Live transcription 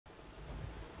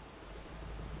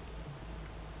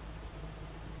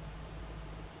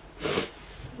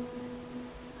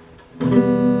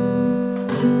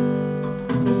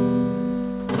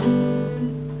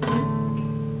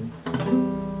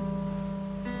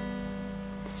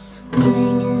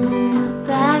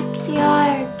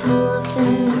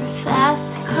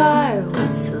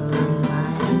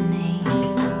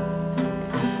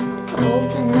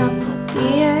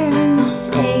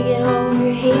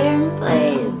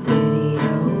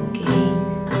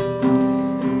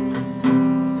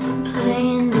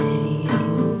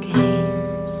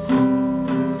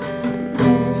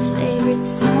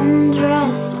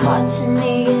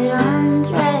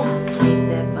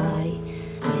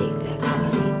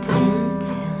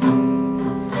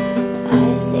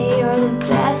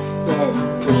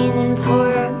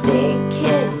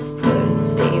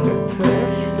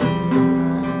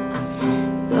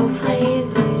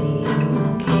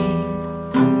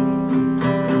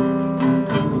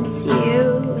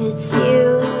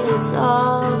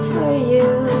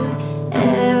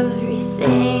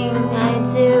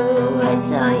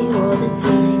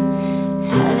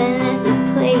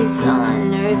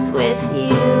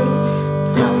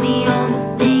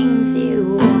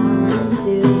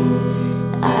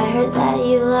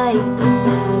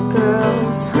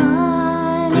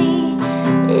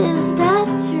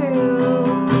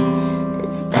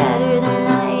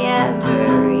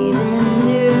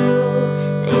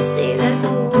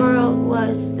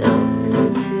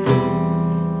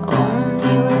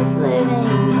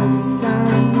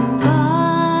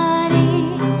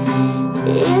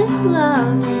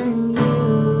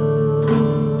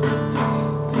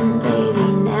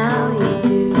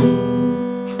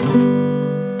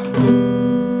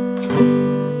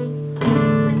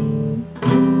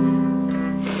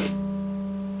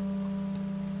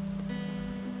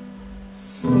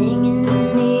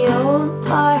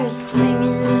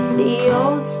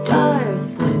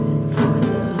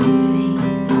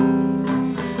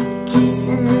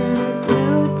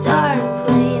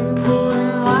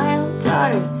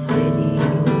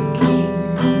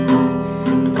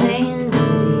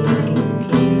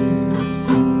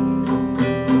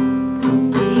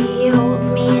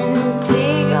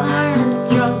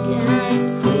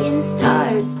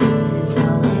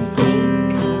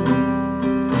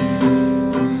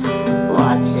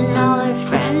watching all her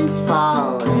friends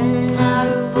fall in and out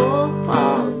of old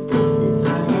balls. This is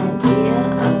my idea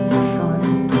of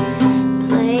fun,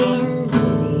 playing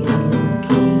video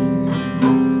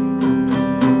games.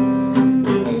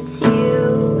 It's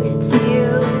you,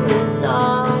 it's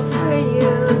all for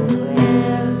you.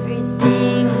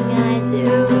 Everything I do,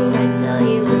 I tell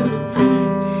you all the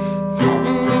time.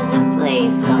 Heaven is a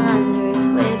place on earth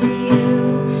with you.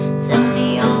 Tell me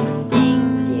all the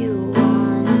things you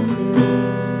wanna do.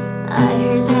 I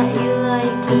heard that you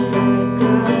like the bad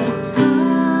girls,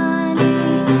 honey.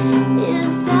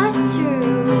 Is that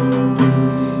true?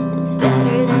 It's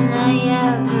better than I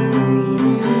ever